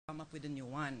come up with a new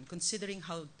one, considering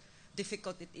how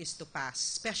difficult it is to pass,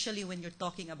 especially when you're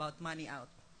talking about money out.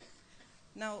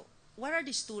 Now, what are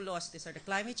these two laws? These are the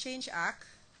Climate Change Act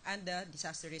and the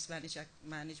Disaster Risk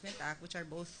Management Act, which are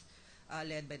both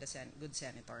led by the good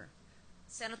senator.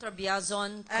 Senator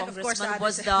Biazon, And of course, Congressman,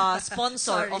 was the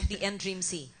sponsor Sorry. of the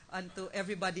NDRIMC. And to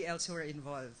everybody else who were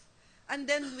involved. And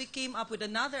then we came up with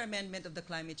another amendment of the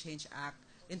Climate Change Act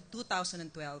in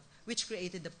 2012, which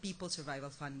created the People Survival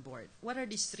Fund Board. What are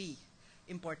these three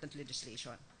important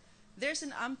legislation? There's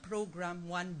an program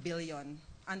 1 billion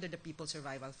under the People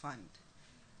Survival Fund.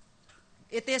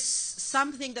 It is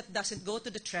something that doesn't go to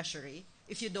the Treasury.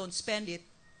 If you don't spend it,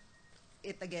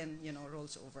 it again,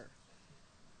 rolls over.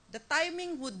 The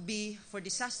timing would be for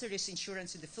disaster risk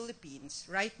insurance in the Philippines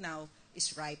right now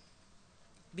is ripe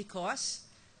because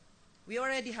we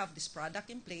already have this product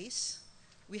in place.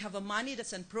 We have a money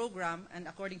that's in program, and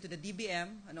according to the DBM,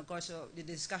 and of course the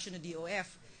discussion of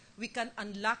DOF, we can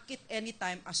unlock it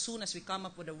anytime as soon as we come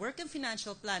up with a working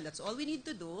financial plan. That's all we need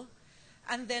to do.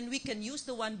 And then we can use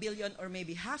the 1 billion or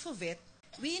maybe half of it.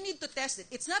 We need to test it.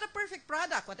 It's not a perfect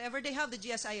product, whatever they have, the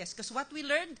GSIS, because what we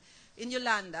learned in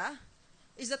Yolanda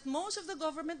is that most of the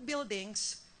government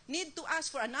buildings need to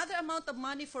ask for another amount of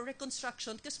money for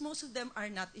reconstruction because most of them are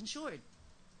not insured.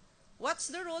 What's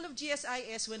the role of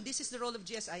GSIS when this is the role of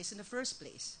GSIS in the first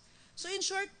place? So in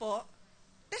short po,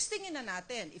 testing na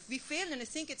natin. If we fail and I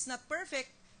think it's not perfect,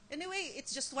 anyway,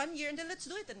 it's just 1 year and then let's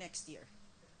do it the next year.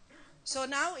 So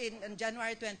now in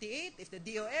January 28, if the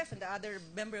DOF and the other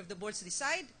member of the boards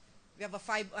decide, we have a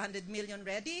 500 million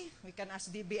ready, we can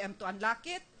ask DBM to unlock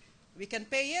it, we can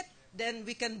pay it, then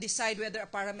we can decide whether a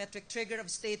parametric trigger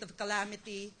of state of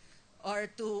calamity or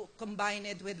to combine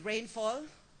it with rainfall,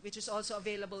 which is also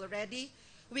available already.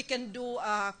 We can do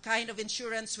a kind of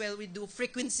insurance where we do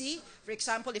frequency. For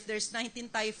example, if there's 19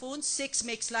 typhoons, 6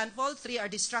 makes landfall, 3 are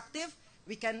destructive.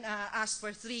 We can ask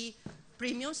for 3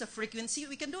 premiums of frequency.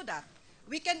 We can do that.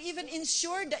 We can even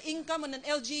insure the income on an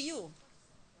LGU,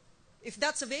 if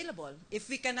that's available. If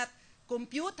we cannot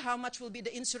compute how much will be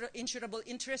the insurable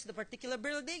interest of the particular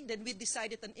building, then we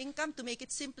decided on income to make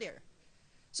it simpler.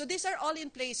 So these are all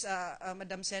in place,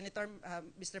 Madam Senator,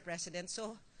 Mr. President.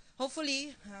 So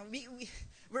hopefully,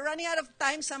 we're running out of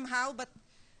time somehow, but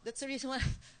that's the reason why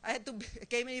I had to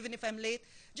came in even if I'm late,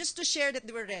 just to share that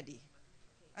they were ready.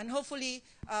 And hopefully,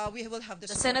 we will have the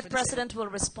Senate President will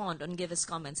respond and give his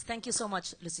comments. Thank you so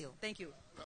much, Lucille. Thank you.